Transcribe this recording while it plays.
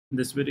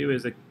This video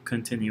is a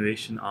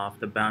continuation of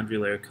the boundary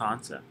layer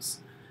concepts,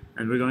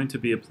 and we're going to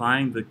be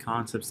applying the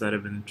concepts that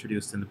have been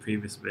introduced in the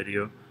previous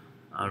video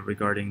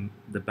regarding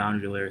the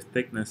boundary layer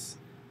thickness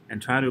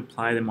and try to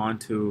apply them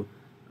onto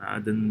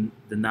the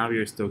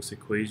Navier-Stokes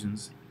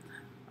equations.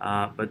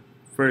 But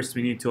first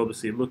we need to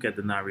obviously look at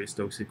the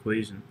Navier-Stokes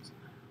equations.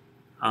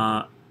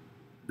 The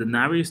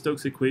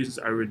Navier-Stokes equations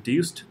are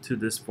reduced to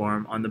this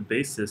form on the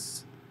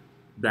basis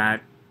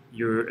that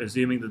you're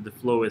assuming that the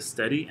flow is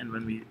steady, and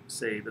when we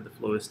say that the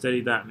flow is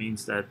steady, that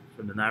means that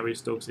from the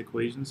Navier-Stokes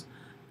equations,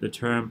 the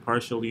term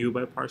partial u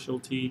by partial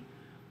t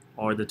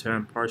or the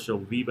term partial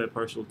v by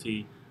partial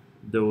t,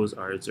 those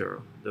are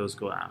zero. Those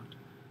go out.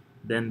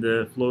 Then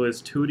the flow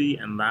is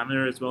 2D and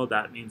laminar as well.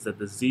 That means that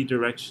the z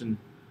direction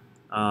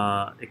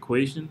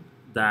equation,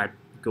 that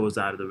goes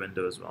out of the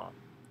window as well.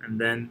 And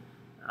then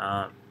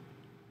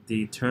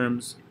the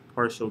terms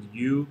partial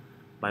u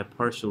by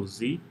partial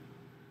z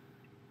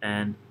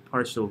and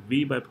partial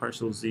v by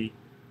partial z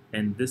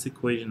and this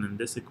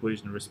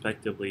equation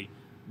respectively,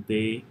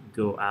 they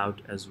go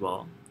out as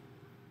well.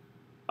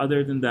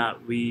 Other than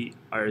that, we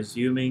are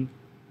assuming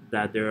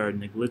that there are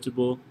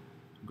negligible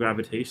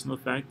gravitational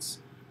effects,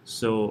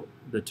 so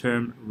the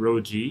term rho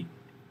g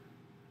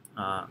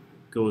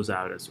goes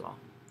out as well.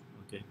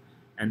 Okay,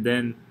 and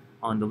then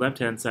on the left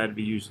hand side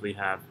we usually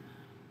have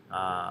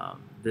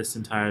this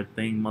entire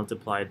thing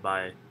multiplied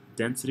by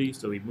density,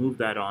 so we move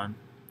that on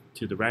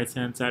to the right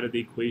hand side of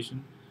the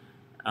equation.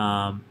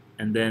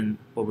 And then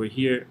over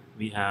here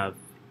we have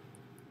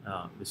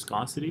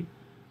viscosity,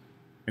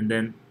 and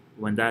then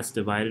when that's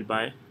divided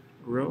by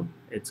rho,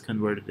 it's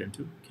converted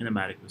into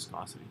kinematic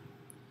viscosity.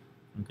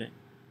 Okay,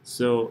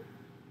 so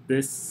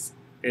this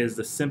is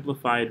the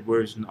simplified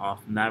version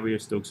of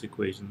Navier-Stokes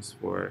equations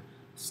for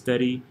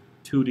steady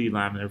 2D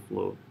laminar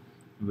flow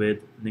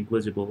with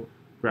negligible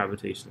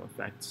gravitational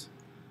effects.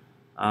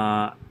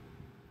 Other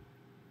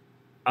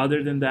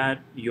than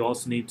that, you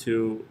also need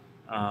to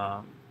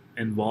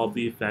involve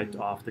the effect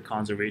of the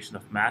conservation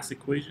of mass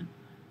equation,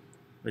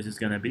 which is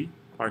going to be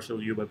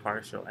partial u by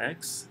partial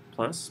x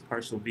plus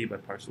partial v by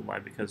partial y,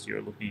 because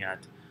you're looking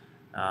at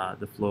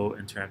the flow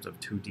in terms of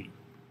 2D.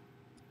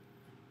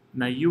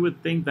 Now you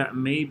would think that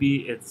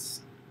maybe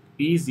it's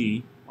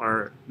easy,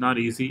 or not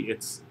easy,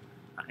 it's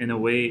in a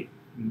way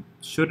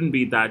shouldn't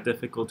be that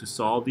difficult to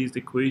solve these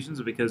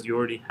equations because you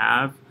already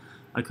have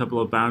a couple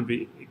of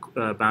boundary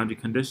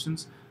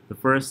conditions. The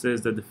first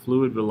is that the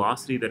fluid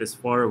velocity that is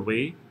far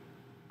away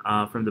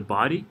from the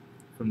body,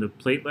 from the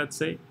plate, let's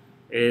say,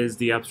 is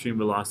the upstream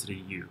velocity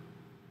u.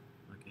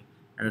 Okay.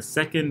 And the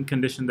second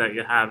condition that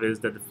you have is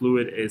that the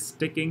fluid is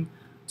sticking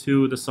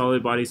to the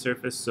solid body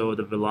surface, so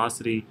the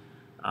velocity,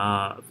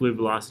 fluid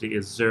velocity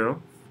is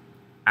 0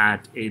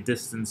 at a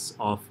distance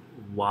of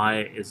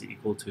y is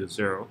equal to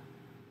 0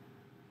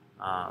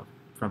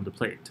 from the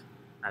plate.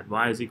 At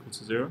y is equal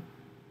to 0,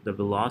 the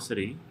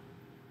velocity,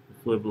 the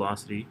fluid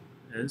velocity,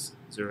 is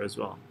 0 as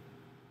well.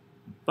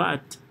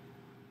 But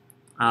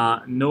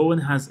no one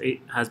has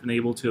been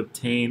able to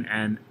obtain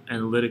an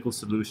analytical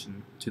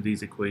solution to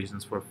these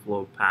equations for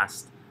flow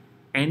past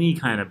any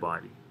kind of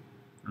body.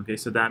 Okay,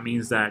 so that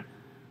means that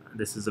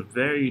this is a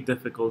very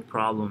difficult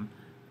problem,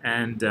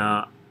 and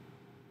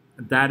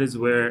that is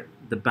where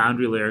the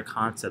boundary layer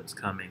concepts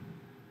come in,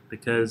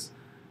 because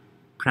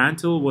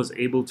Prandtl was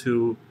able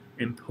to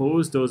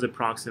impose those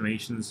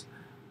approximations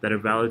that are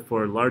valid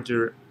for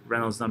larger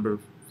Reynolds number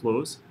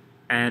flows,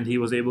 and he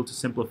was able to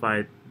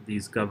simplify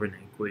these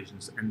governing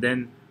equations. And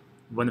then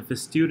one of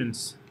his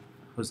students,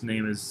 whose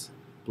name is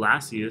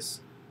Blasius,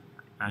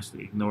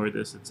 actually ignore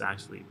this, it's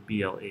actually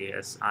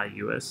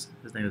B-L-A-S-I-U-S,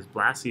 his name is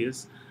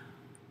Blasius,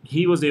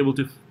 he was able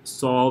to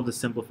solve the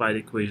simplified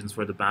equations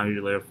for the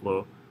boundary layer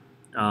flow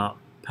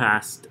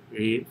past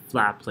a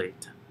flat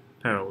plate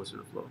parallel to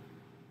the flow.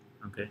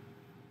 Okay,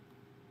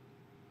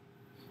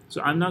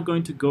 so I'm not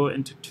going to go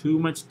into too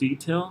much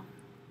detail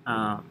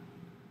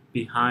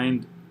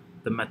behind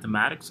the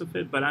mathematics of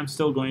it, but I'm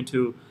still going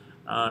to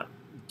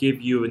give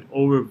you an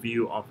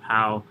overview of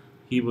how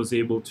he was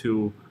able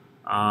to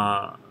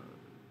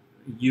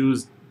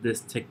use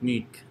this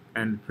technique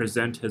and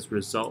present his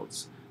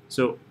results.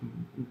 So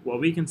what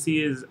we can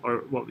see is,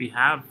 or what we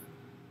have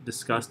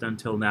discussed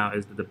until now,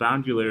 is that the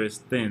boundary layer is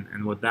thin,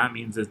 and what that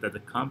means is that the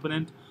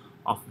component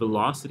of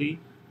velocity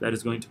that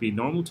is going to be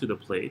normal to the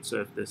plate,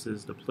 so if this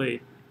is the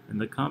plate, and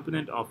the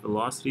component of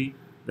velocity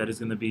that is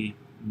going to be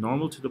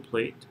normal to the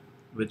plate,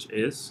 which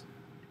is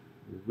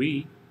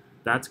v,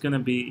 that's going to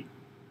be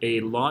a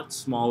lot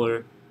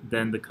smaller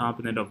than the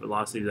component of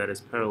velocity that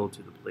is parallel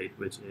to the plate,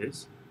 which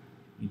is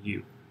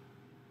u.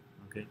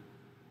 Okay.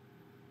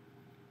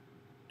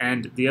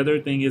 And the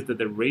other thing is that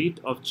the rate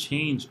of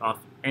change of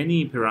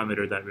any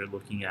parameter that we're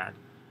looking at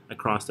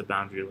across the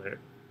boundary layer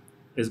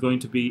is going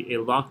to be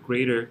a lot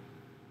greater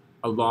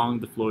along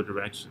the flow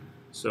direction.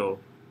 So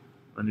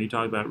when we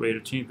talk about rate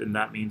of change, then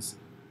that means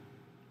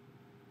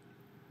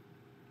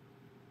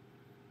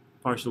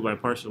partial by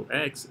partial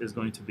x is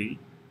going to be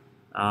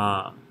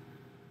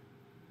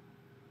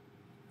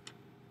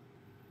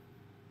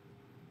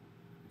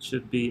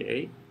should be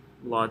a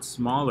lot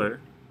smaller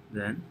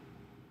then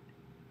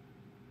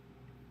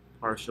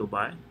partial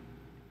by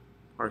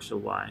partial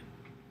y.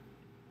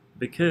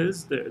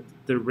 Because the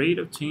rate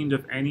of change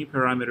of any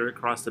parameter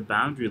across the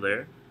boundary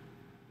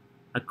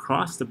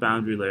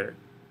layer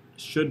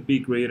should be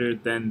greater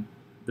than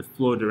the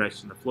flow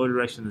direction. The flow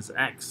direction is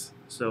x,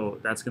 so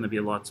that's going to be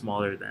a lot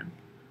smaller than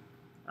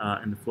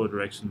in the flow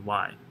direction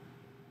y.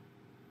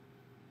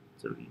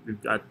 So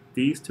we've got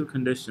these two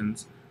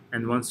conditions,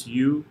 and once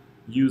you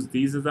use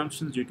these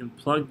assumptions, you can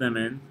plug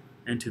them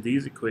into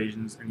these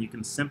equations, and you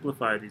can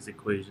simplify these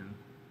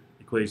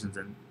equations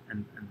and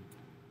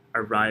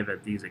arrive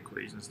at these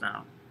equations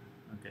now.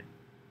 Okay,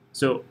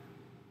 so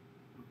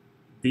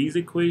these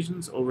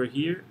equations over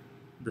here,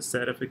 the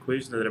set of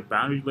equations that are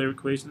boundary layer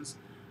equations,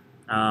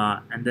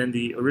 and then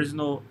the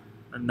original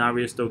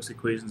Navier-Stokes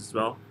equations as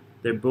well,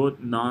 they're both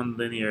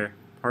nonlinear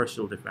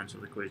partial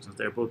differential equations.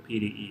 They're both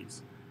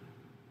PDEs.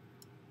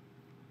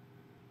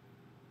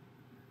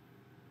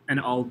 And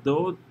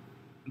although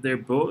they're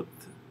both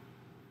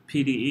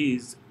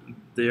PDEs,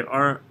 there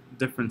are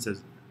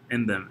differences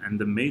in them. And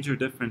the major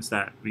difference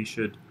that we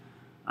should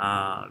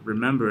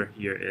remember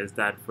here is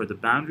that for the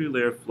boundary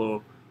layer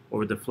flow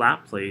over the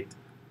flat plate,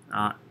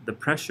 the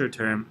pressure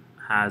term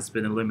has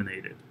been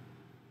eliminated.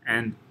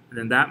 And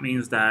then that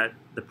means that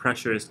the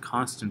pressure is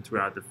constant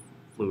throughout the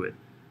fluid.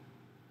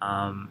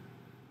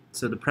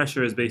 So the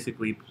pressure is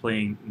basically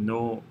playing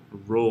no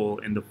role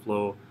in the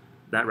flow.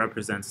 That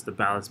represents the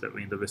balance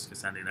between the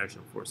viscous and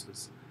inertial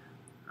forces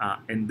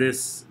in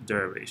this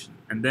derivation.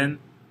 And then,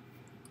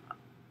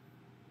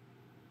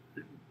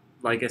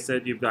 like I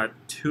said, you've got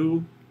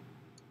two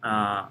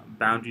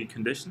boundary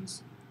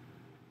conditions,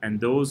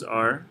 and those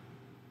are,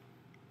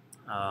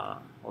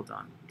 hold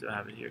on, do I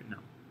have it here? No,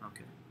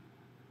 okay.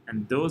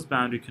 And those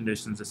boundary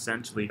conditions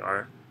essentially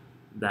are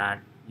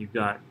that you've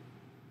got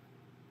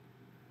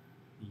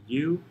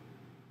u,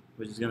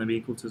 which is going to be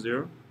equal to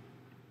 0,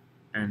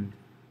 and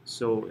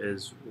so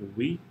is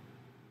v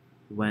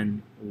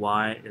when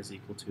y is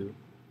equal to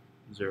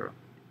 0.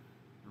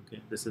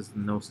 Okay, this is the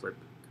no-slip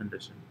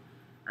condition.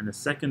 And the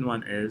second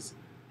one is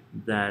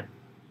that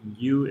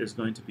u is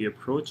going to be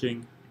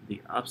approaching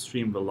the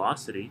upstream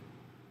velocity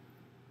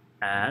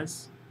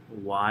as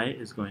y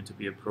is going to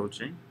be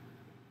approaching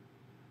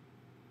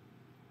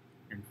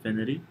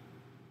infinity,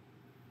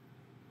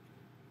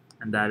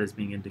 and that is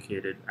being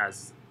indicated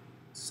as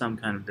some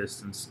kind of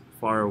distance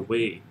far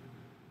away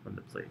from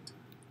the plate.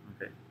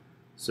 Okay,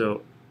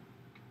 so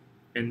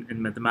in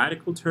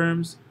mathematical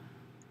terms,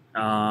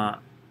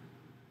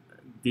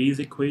 these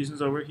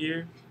equations over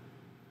here,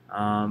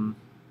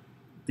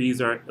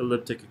 these are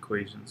elliptic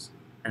equations,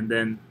 and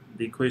then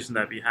the equation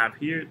that we have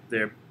here,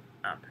 they're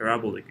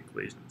parabolic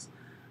equations.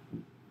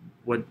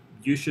 What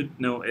you should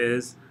know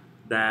is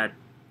that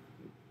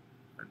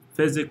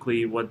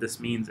physically what this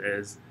means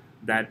is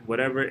that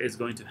whatever is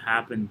going to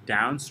happen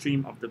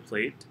downstream of the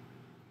plate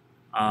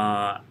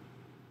at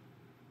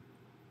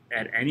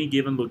any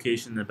given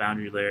location in the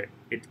boundary layer,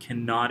 it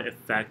cannot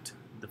affect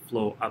the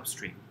flow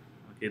upstream.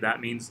 Okay,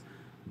 that means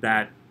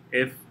that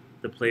if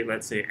the plate,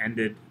 let's say,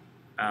 ended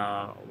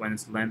when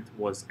its length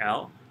was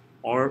L,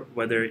 or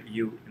whether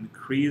you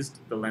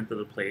increased the length of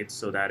the plate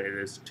so that it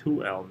is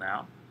 2L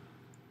now,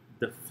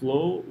 the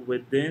flow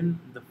within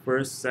the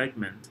first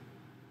segment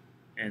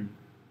in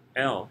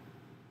L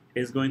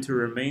is going to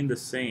remain the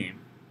same.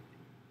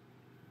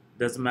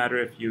 Doesn't matter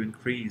if you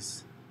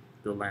increase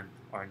the length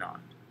or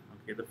not.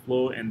 Okay, the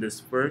flow in this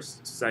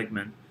first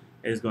segment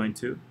is going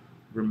to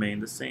remain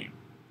the same.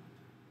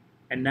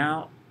 And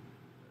now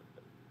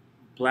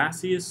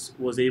Blasius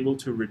was able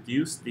to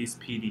reduce these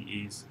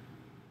PDEs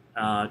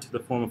to the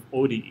form of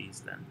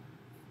ODEs then,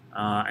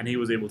 and he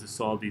was able to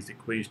solve these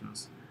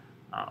equations.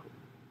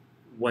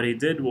 What he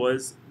did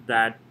was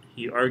that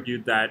he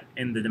argued that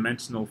in the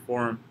dimensional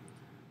form,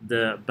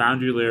 the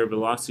boundary layer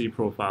velocity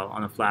profile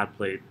on a flat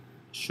plate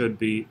should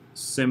be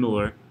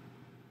similar.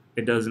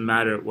 It doesn't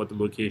matter what the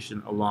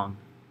location along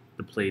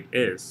the plate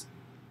is.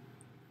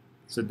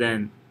 So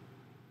then,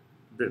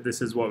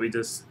 this is what we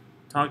just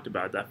talked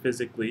about, that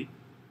physically,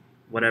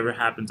 whatever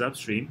happens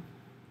upstream,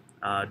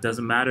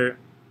 doesn't matter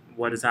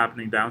what is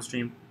happening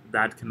downstream,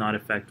 that cannot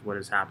affect what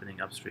is happening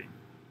upstream.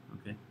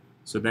 Okay,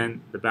 so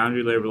then the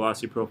boundary layer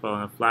velocity profile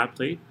on a flat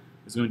plate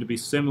is going to be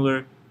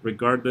similar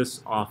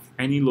regardless of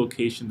any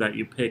location that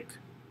you pick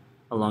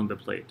along the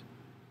plate.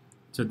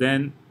 So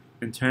then,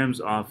 in terms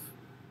of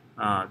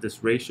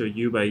this ratio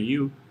u by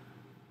u,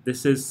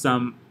 this is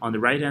some, on the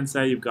right hand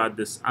side you've got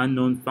this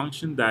unknown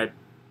function that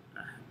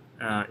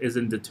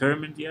isn't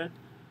determined yet.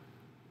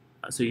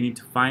 So you need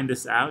to find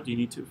this out, you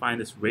need to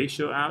find this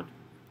ratio out.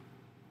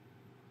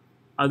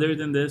 Other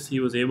than this, he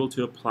was able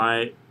to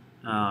apply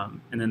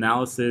an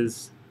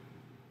analysis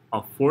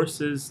of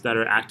forces that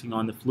are acting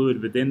on the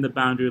fluid within the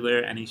boundary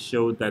layer, and he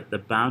showed that the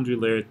boundary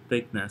layer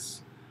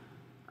thickness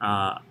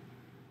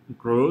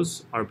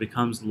grows or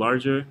becomes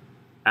larger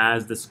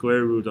as the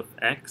square root of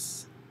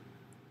x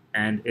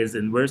and is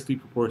inversely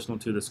proportional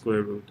to the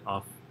square root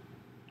of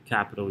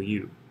capital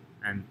U.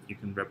 And you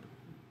can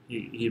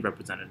he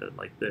represented it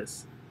like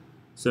this.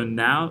 So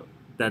now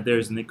that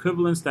there's an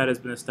equivalence that has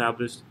been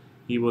established,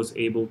 he was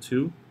able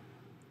to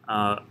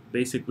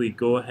basically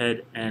go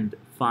ahead and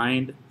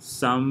find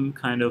some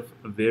kind of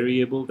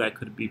variable that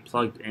could be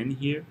plugged in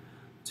here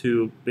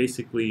to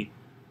basically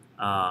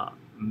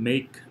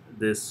make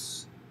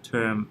this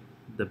term,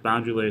 the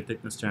boundary layer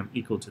thickness term,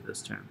 equal to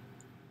this term.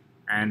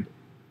 And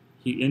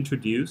he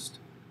introduced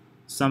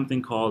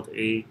something called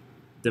a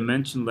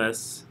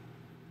dimensionless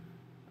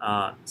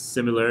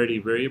similarity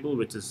variable,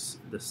 which is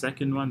the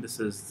second one. This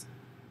is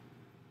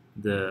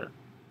the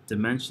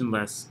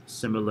dimensionless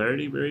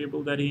similarity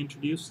variable that he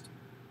introduced,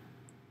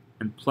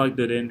 and plugged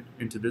it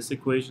into this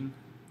equation.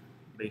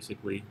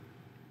 Basically,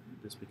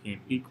 this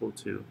became equal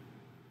to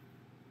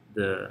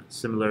the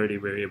similarity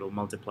variable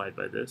multiplied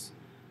by this.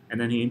 And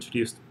then he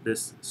introduced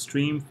this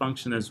stream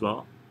function as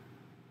well,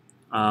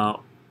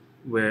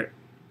 where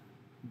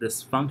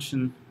this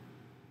function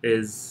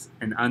is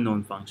an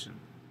unknown function.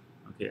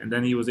 Okay, and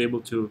then he was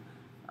able to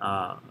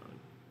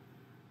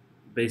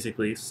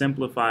basically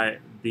simplify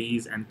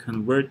these and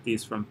convert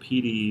these from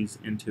PDEs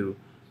into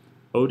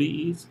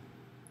ODEs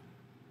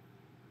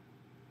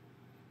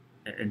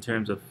in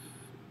terms of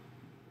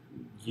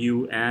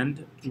U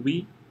and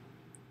V.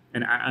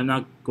 And I'm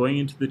not going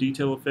into the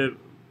detail of it,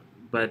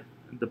 but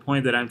the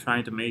point that I'm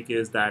trying to make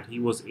is that he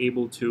was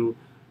able to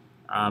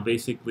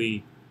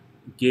basically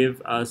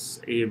give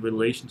us a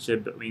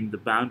relationship between the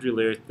boundary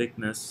layer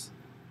thickness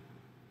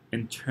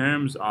in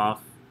terms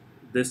of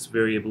this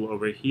variable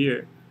over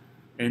here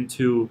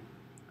into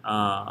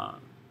a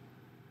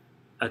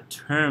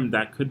term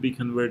that could be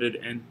converted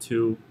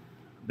into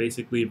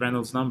basically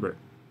Reynolds number.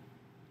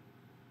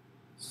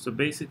 So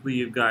basically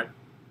you've got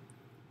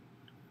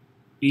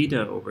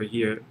eta over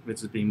here,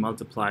 which is being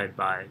multiplied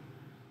by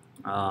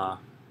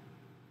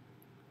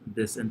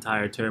this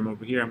entire term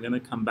over here. I'm going to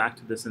come back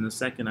to this in a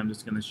second. I'm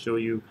just going to show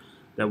you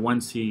that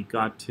once he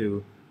got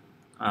to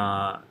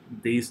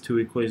these two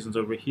equations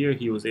over here,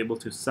 he was able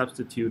to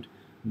substitute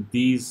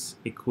these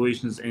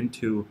equations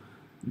into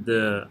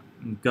the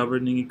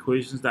governing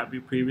equations that we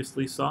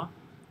previously saw,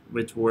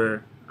 which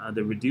were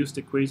the reduced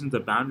equations, the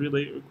boundary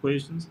layer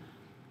equations.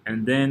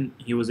 And then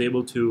he was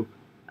able to,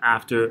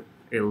 after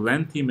a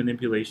lengthy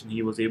manipulation,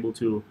 he was able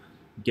to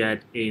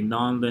get a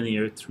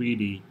nonlinear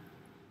 3D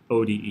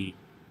ODE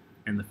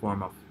in the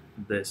form of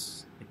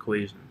this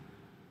equation.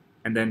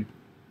 And then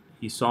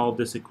he solved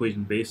this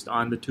equation based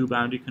on the two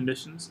boundary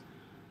conditions.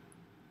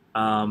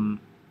 But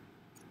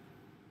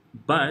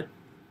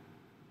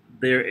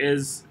there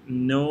is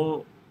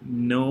no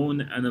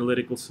known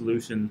analytical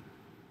solution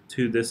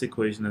to this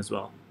equation as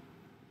well.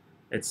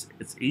 It's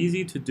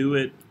easy to do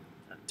it,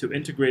 to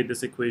integrate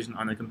this equation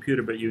on a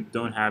computer, but you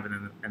don't have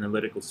an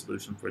analytical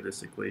solution for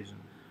this equation.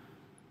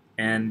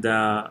 And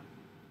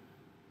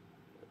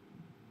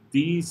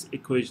these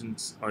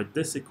equations, or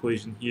this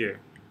equation here,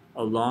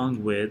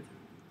 along with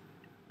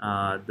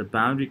the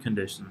boundary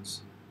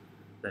conditions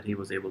that he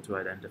was able to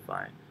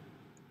identify,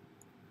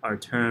 are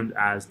termed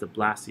as the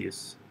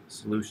Blasius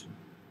solution.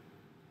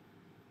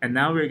 And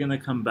now we're going to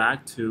come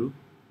back to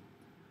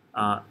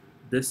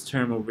this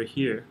term over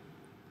here,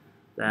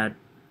 that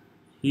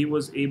he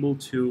was able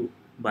to,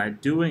 by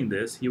doing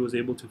this, he was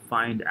able to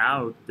find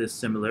out this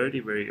similarity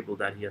variable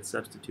that he had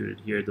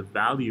substituted here, the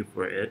value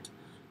for it,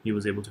 he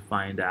was able to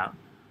find out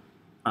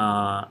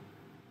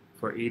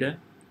for eta.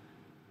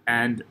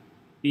 And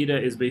eta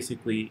is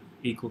basically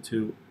equal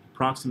to,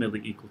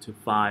 approximately equal to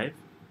 5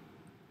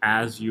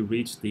 as you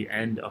reach the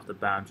end of the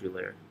boundary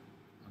layer.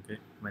 Okay,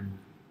 when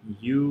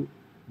U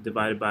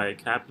divided by a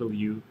capital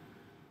U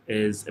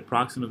is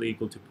approximately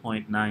equal to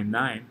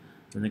 0.99,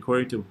 then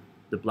according to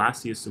the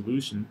Blasius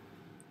solution,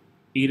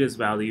 eta's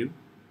value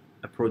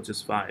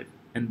approaches 5.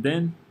 And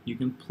then you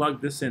can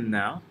plug this in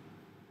now.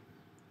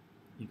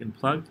 You can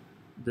plug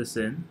this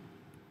in,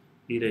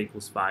 eta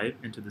equals 5,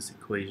 into this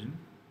equation.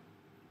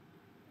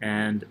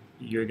 And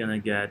you're going to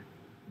get,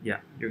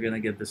 you're going to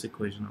get this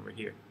equation over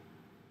here.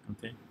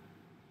 Okay.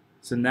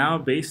 So now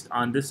based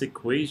on this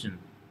equation,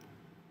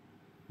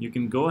 you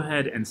can go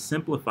ahead and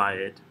simplify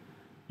it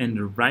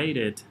and write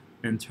it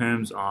in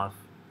terms of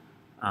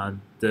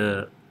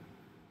the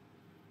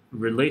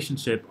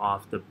relationship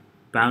of the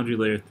boundary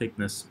layer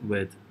thickness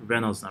with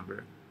Reynolds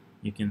number.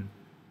 You can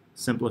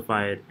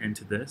simplify it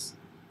into this.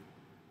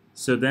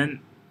 So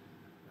then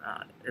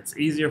it's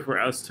easier for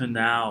us to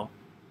now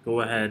go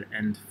ahead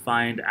and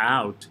find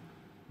out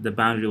the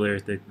boundary layer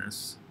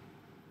thickness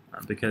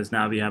because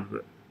now we have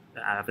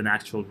an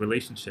actual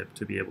relationship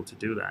to be able to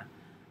do that.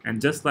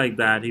 And just like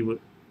that,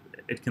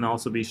 it can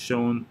also be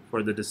shown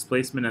for the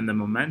displacement and the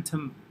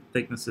momentum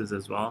thicknesses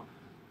as well.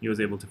 He was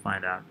able to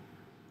find out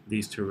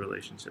these two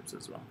relationships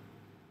as well.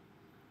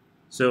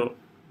 So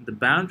the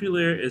boundary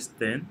layer is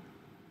thin,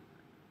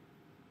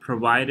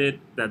 provided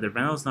that the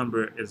Reynolds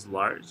number is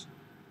large,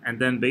 and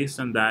then based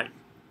on that,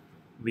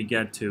 we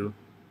get to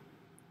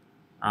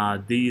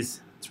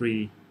these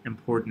three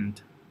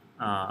important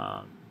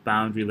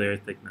boundary layer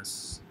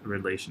thickness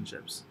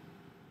relationships.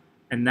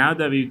 And now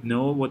that we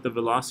know what the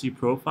velocity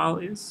profile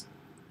is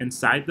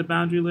inside the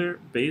boundary layer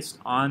based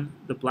on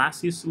the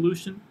Blasius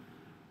solution,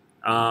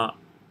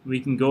 we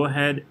can go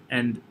ahead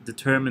and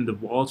determine the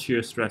wall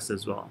shear stress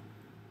as well.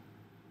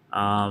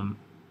 And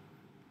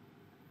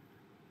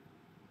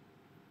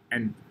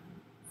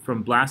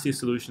from Blasius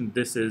solution,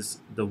 this is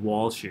the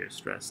wall shear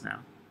stress now.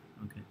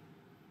 Okay.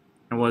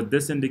 And what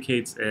this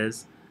indicates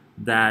is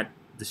that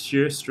the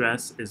shear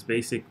stress is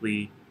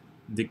basically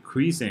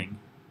decreasing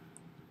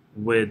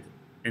with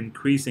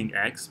increasing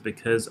x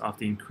because of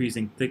the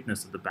increasing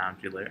thickness of the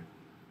boundary layer.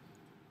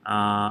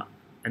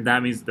 And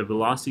that means the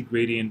velocity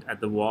gradient at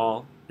the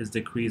wall is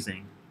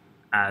decreasing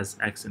as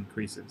x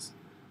increases.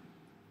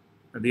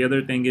 And the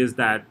other thing is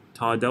that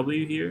tau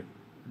w here,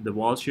 the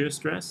wall shear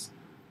stress,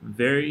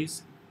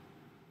 varies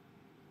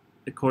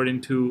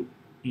according to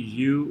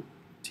u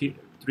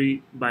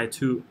 3 by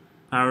 2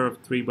 power of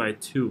 3 by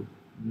 2,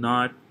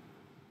 not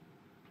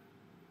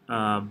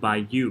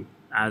by u,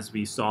 as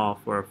we saw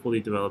for a fully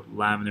developed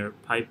laminar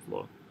pipe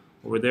flow.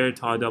 Over there,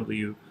 tau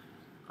w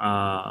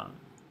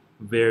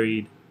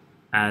varied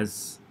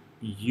as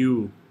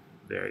u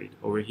varied.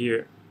 Over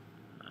here,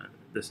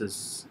 this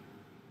is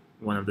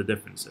one of the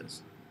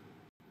differences.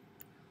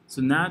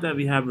 So now that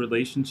we have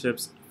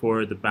relationships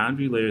for the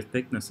boundary layer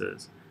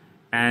thicknesses,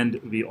 and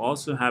we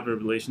also have a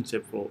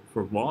relationship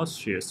for wall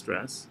shear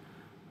stress,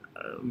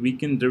 we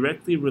can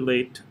directly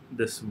relate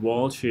this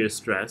wall shear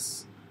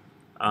stress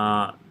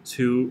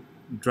to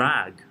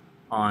drag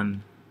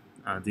on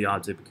the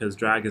object, because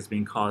drag is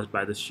being caused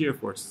by the shear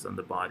forces on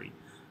the body.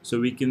 So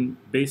we can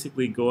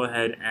basically go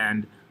ahead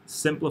and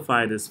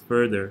simplify this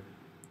further,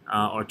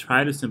 or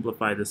try to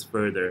simplify this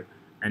further,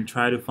 and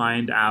try to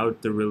find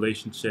out the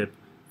relationship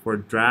for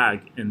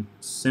drag in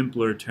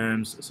simpler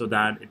terms so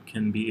that it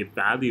can be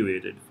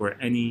evaluated for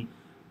any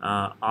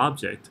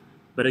object.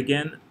 But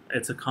again,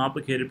 it's a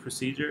complicated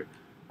procedure.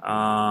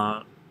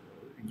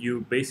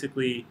 You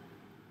basically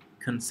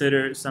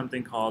consider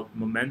something called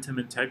momentum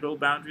integral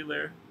boundary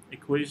layer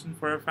equation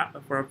for a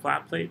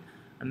flat plate.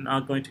 I'm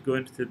not going to go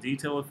into the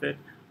detail of it,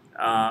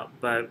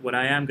 but what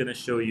I am going to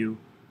show you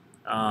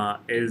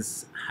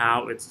is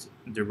how it's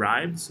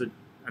derived. So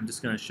I'm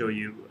just going to show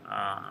you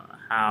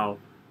how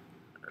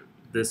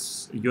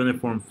this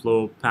uniform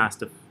flow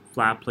past the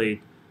flat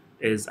plate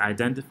is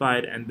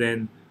identified, and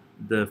then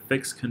the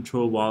fixed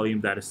control volume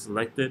that is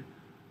selected,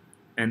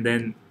 and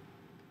then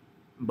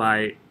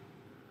by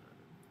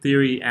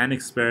theory and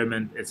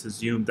experiment, it's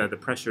assumed that the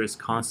pressure is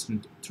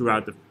constant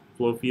throughout the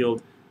flow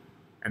field,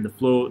 and the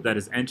flow that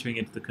is entering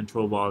into the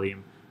control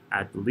volume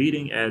at the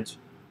leading edge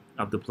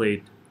of the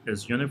plate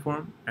is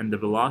uniform, and the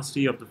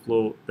velocity of the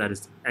flow that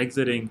is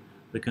exiting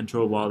the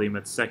control volume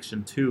at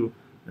section 2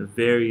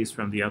 varies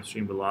from the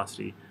upstream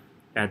velocity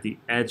at the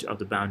edge of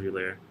the boundary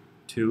layer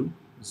to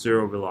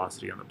zero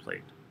velocity on the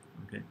plate.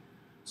 Okay,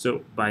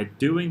 so by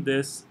doing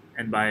this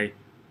and by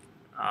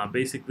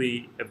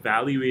basically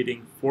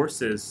evaluating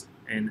forces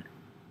in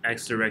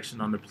x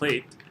direction on the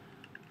plate,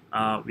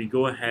 we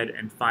go ahead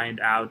and find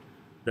out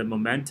the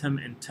momentum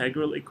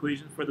integral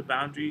equation for the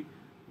boundary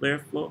layer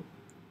flow,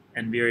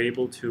 and we are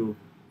able to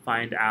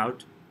find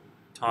out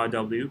tau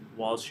w,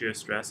 wall shear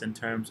stress, in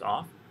terms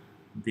of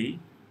the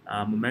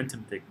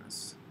momentum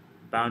thickness,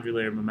 boundary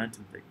layer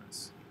momentum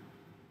thickness.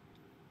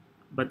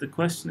 But the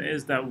question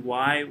is that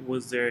why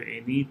was there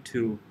a need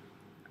to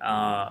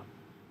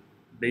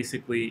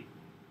basically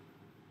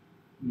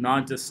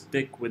not just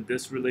stick with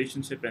this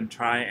relationship and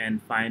try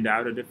and find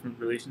out a different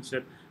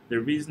relationship? The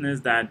reason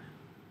is that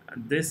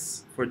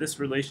for this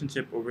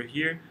relationship over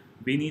here,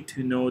 we need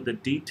to know the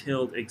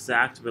detailed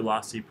exact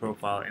velocity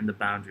profile in the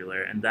boundary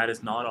layer, and that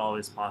is not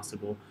always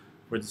possible.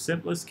 For the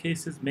simplest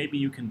cases, maybe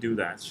you can do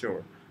that,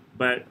 sure.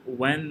 But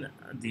when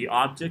the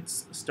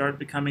objects start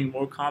becoming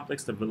more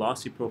complex, the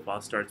velocity profile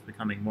starts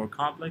becoming more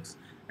complex,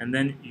 and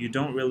then you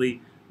don't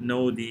really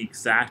know the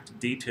exact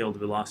detailed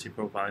velocity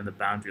profile in the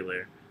boundary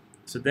layer.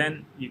 So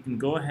then you can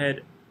go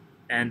ahead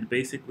and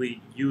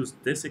basically use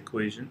this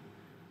equation,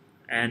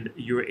 and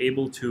you're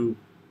able to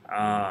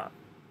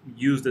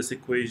use this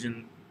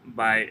equation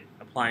by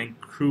applying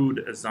crude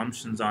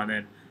assumptions on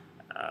it.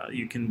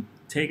 You can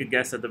take a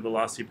guess at the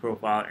velocity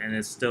profile, and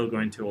it's still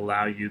going to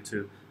allow you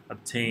to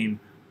obtain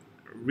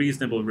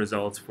reasonable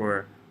results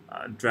for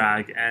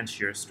drag and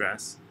shear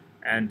stress.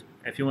 And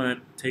if you want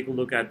to take a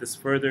look at this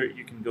further,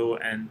 you can go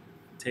and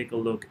take a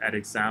look at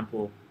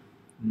example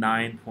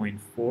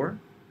 9.4.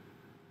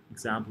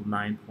 Example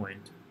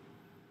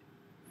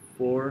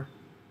 9.4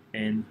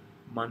 in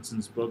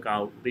Munson's book.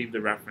 I'll leave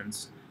the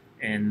reference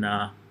in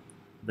the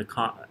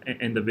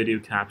video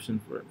caption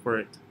for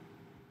it.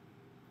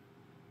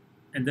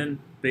 And then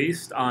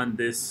based on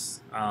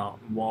this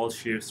wall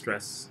shear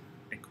stress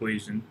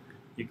equation,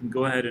 you can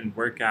go ahead and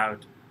work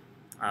out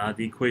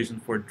the equation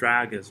for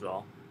drag as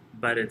well.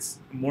 But it's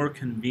more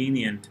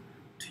convenient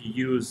to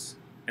use,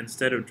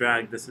 instead of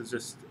drag, this is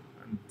just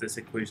this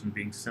equation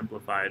being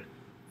simplified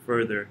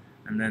further,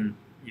 and then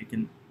you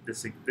can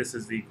this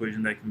is the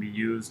equation that can be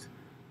used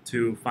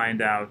to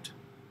find out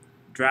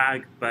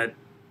drag. But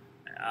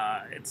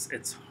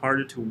it's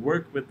harder to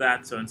work with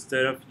that, so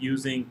instead of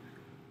using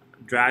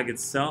drag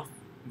itself,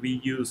 we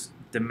use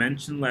a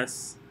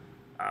dimensionless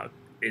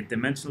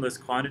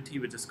quantity,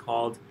 which is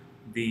called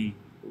the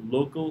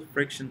local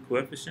friction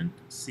coefficient,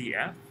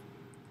 CF,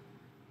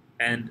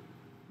 and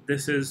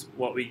this is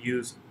what we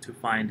use to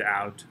find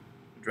out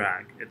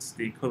drag. It's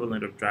the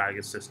equivalent of drag,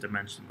 it's just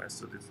dimensionless.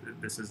 So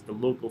this is the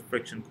local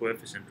friction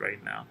coefficient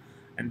right now.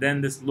 And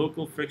then this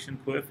local friction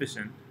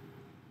coefficient,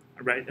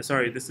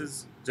 this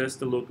is just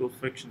the local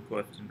friction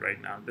coefficient right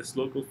now. This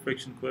local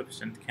friction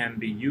coefficient can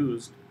be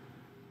used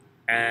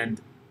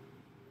and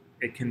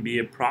it can be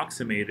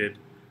approximated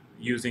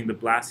using the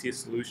Blasius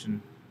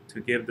solution to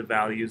give the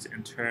values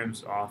in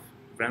terms of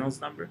Reynolds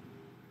number.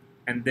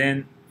 And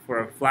then for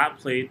a flat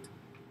plate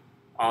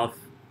of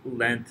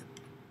length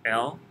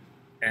L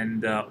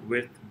and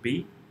width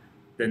B,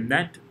 the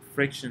net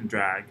friction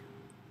drag,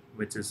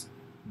 which is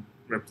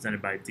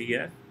represented by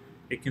dF,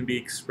 it can be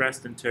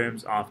expressed in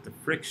terms of the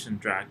friction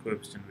drag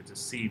coefficient, which is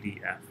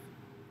CDF.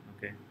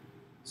 Okay,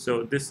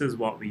 so this is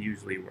what we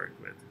usually work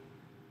with.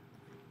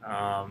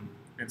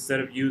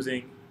 Instead of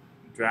using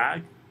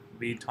drag,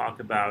 we talk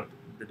about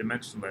the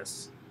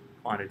dimensionless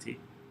quantity,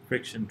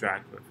 friction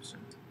drag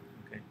coefficient.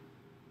 Okay,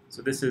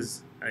 so this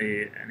is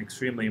an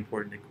extremely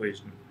important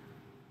equation.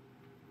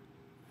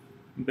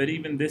 But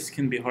even this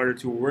can be harder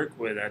to work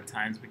with at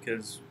times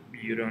because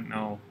you don't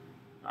know,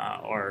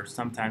 or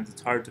sometimes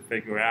it's hard to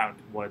figure out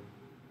what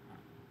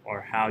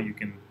or how you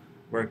can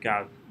work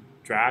out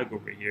drag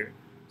over here.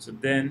 So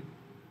then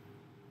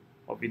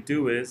what we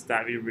do is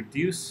that we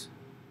reduce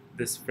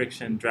this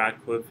friction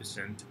drag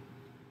coefficient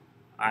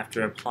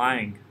after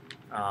applying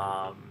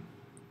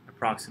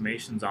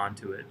approximations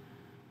onto it.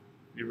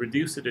 We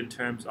reduce it in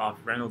terms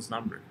of Reynolds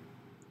number.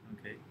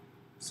 Okay,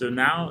 so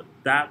now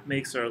that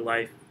makes our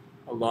life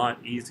a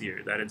lot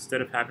easier, that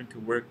instead of having to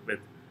work with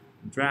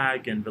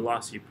drag and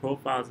velocity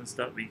profiles and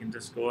stuff, we can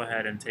just go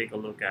ahead and take a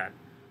look at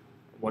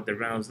what the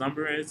Reynolds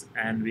number is,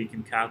 and we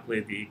can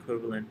calculate the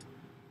equivalent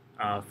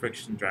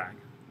friction drag.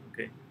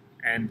 Okay,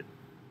 and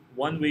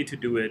one way to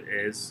do it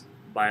is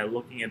by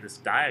looking at this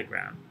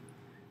diagram,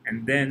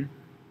 and then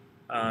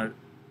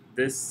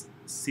this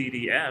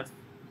CDF,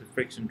 the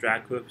friction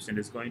drag coefficient,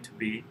 is going to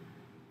be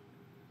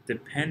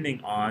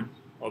depending on,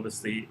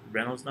 obviously,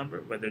 Reynolds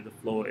number, whether the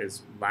flow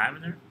is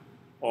laminar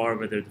or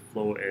whether the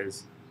flow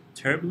is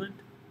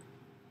turbulent.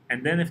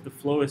 And then if the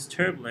flow is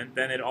turbulent,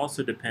 then it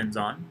also depends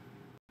on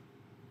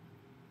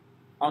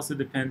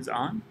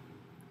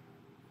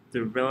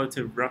the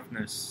relative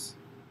roughness,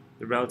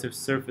 the relative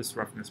surface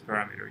roughness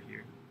parameter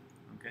here.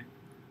 Okay,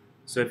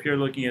 so if you're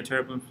looking at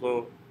turbulent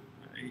flow,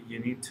 you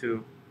need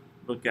to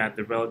look at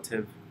the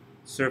relative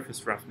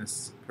surface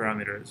roughness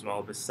parameter as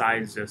well,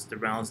 besides just the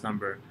Reynolds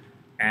number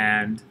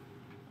and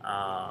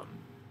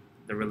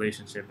the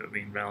relationship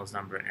between Reynolds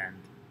number and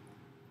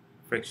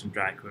friction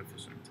drag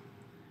coefficient.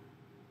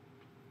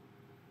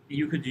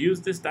 You could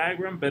use this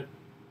diagram, but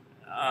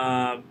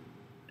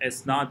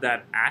it's not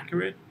that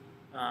accurate,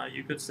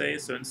 you could say.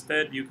 So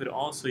instead, you could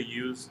also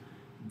use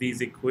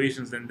these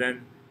equations, and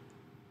then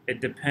it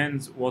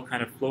depends what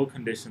kind of flow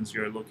conditions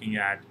you're looking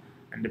at,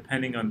 and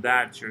depending on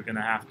that, you're going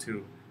to have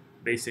to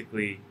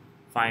basically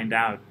find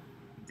out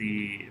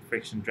the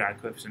friction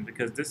drag coefficient,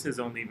 because this is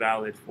only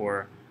valid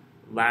for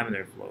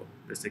laminar flow,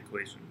 this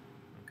equation.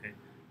 Okay,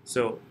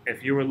 so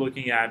if you were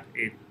looking at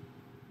it,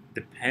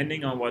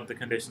 depending on what the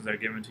conditions are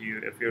given to you,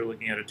 if you're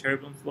looking at a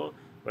turbulent flow,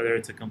 whether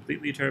it's a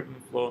completely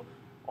turbulent flow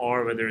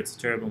or whether it's a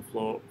turbulent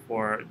flow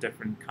for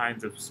different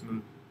kinds of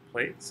smooth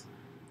plates,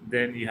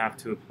 then you have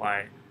to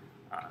apply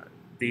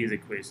these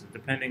equations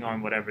depending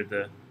on whatever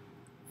the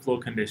flow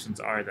conditions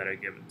are that are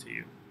given to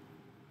you.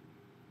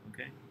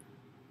 Okay,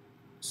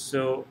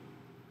 so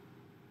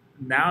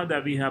now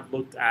that we have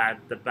looked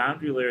at the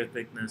boundary layer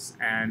thickness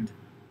and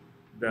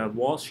the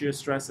wall shear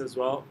stress as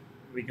well,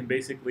 we can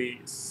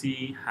basically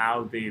see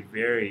how they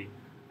vary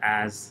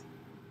as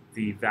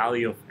the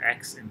value of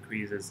x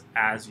increases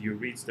as you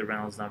reach the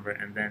Reynolds number,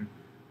 and then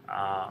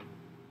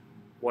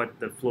what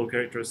the flow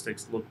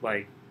characteristics look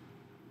like,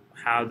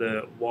 how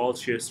the wall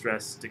shear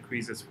stress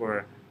decreases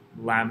for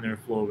laminar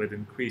flow with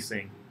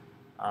increasing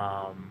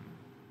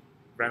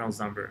Reynolds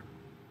number,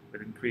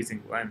 with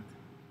increasing length.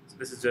 So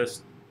this is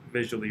just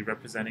visually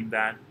representing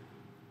that.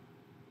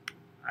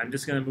 I'm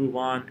just going to move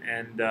on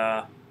and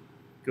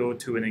go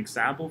to an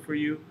example for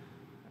you,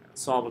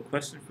 solve a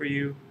question for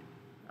you.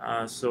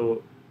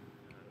 So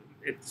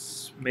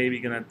it's maybe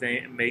going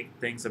to make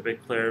things a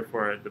bit clearer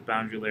for the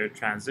boundary layer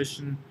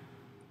transition.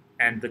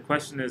 And the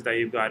question is that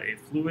you've got a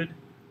fluid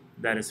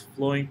that is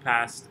flowing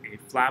past a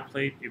flat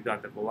plate. You've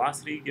got the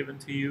velocity given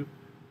to you,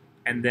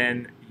 and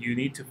then you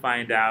need to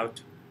find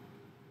out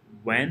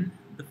when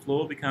the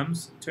flow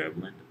becomes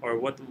turbulent, or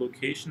what the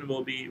location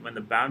will be when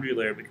the boundary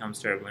layer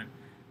becomes turbulent,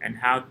 and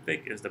how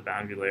thick is the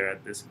boundary layer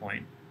at this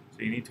point.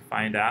 So you need to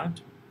find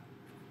out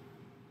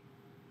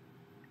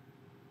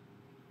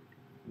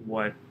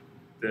what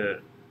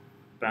the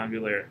boundary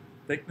layer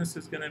thickness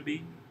is going to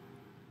be,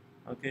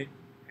 okay,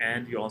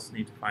 and you also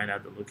need to find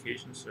out the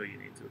location, so you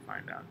need to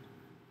find out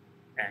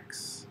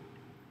x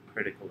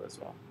critical as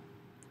well.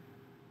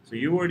 So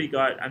you already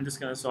got, I'm just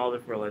going to solve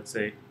it for, let's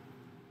say,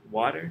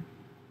 water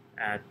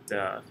at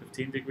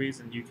 15 degrees,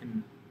 and you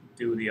can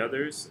do the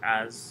others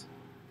as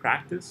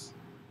practice.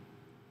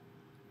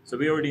 So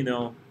we already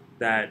know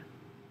that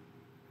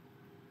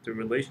the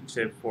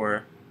relationship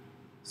for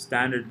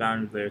standard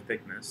boundary layer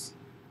thickness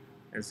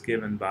is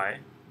given by,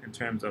 in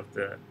terms of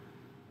the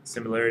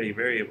similarity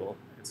variable,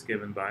 it's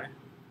given by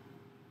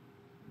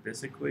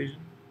this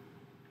equation,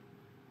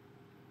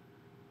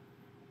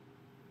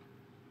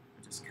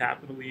 which is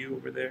capital U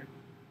over there,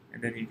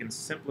 and then you can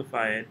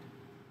simplify it,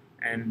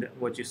 and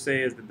what you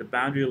say is that the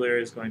boundary layer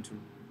is going to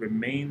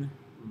remain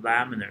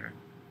laminar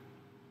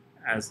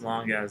as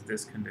long as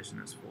this condition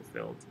is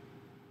fulfilled.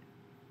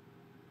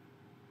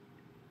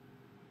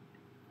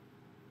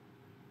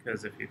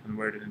 Because if you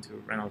convert it into a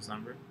Reynolds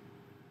number,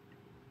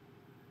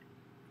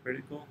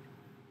 critical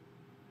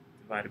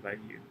divided by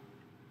U.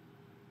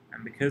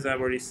 And because I've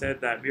already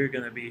said that, we're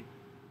going to be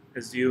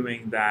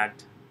assuming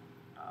that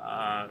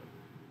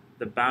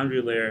the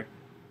boundary layer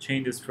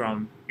changes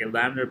from a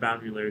laminar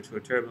boundary layer to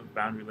a turbulent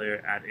boundary layer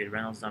at a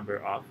Reynolds number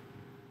of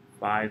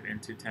 5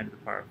 into 10 to the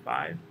power of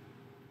 5.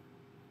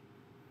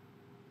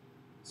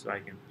 So I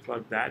can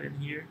plug that in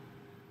here,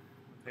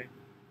 okay?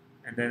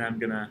 And then I'm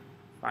gonna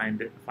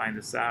find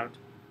this out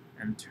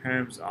in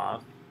terms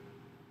of,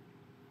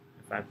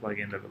 if I plug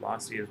in the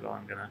velocity as well,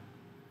 I'm gonna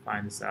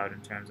find this out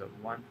in terms of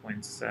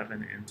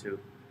 1.7 into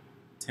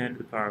 10 to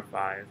the power of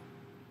 5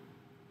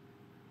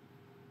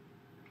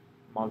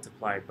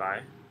 multiplied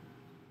by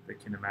the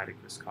kinematic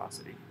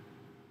viscosity.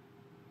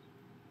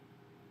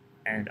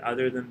 And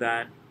other than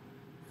that,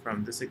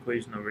 from this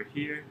equation over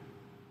here,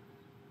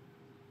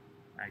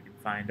 I can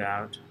find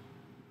out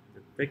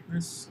the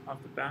thickness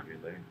of the boundary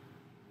layer,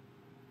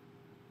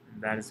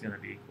 and that is going to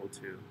be equal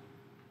to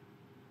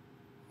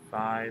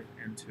 5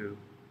 into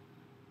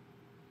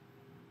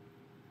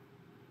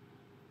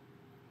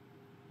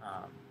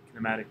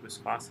kinematic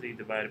viscosity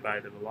divided by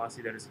the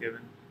velocity that is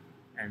given,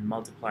 and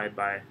multiplied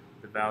by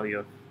the value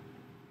of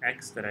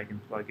x that I can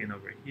plug in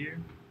over here.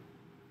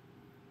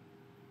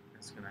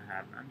 It's going to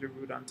have an under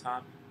root on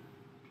top,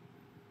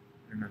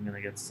 and I'm going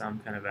to get some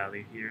kind of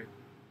value here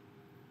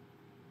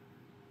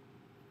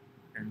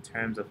in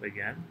terms of,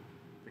 again,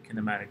 the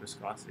kinematic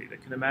viscosity. The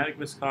kinematic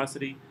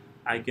viscosity,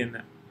 I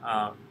can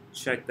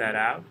check that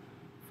out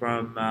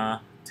from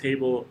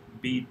table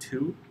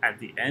B2 at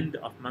the end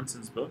of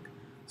Munson's book.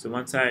 So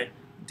once I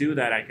do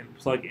that, I can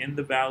plug in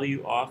the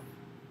value of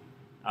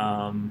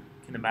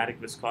kinematic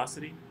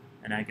viscosity,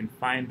 and I can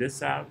find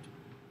this out,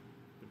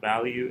 the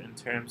value in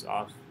terms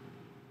of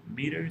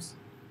meters,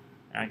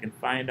 and I can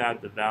find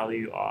out the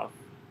value of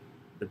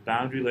the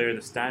boundary layer,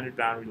 the standard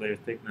boundary layer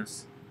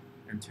thickness,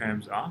 in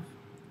terms of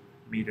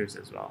meters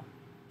as well.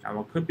 Now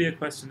what could be a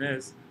question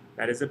is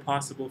it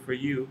possible for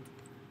you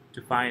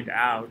to find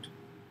out,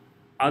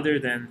 other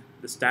than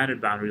the standard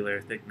boundary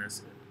layer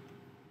thickness,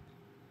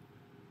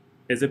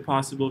 is it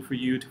possible for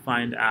you to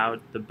find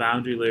out the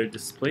boundary layer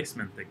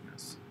displacement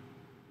thickness?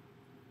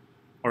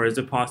 Or is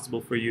it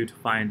possible for you to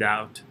find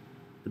out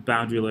the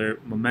boundary layer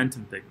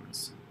momentum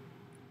thickness?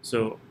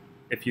 So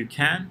if you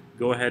can,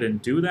 go ahead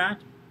and do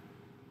that.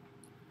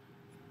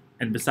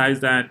 And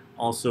besides that,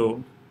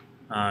 also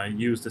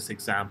use this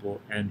example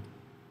and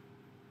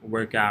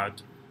work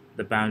out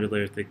the boundary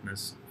layer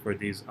thickness for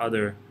these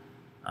other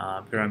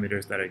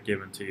parameters that are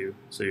given to you,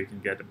 so you can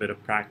get a bit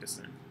of practice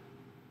in.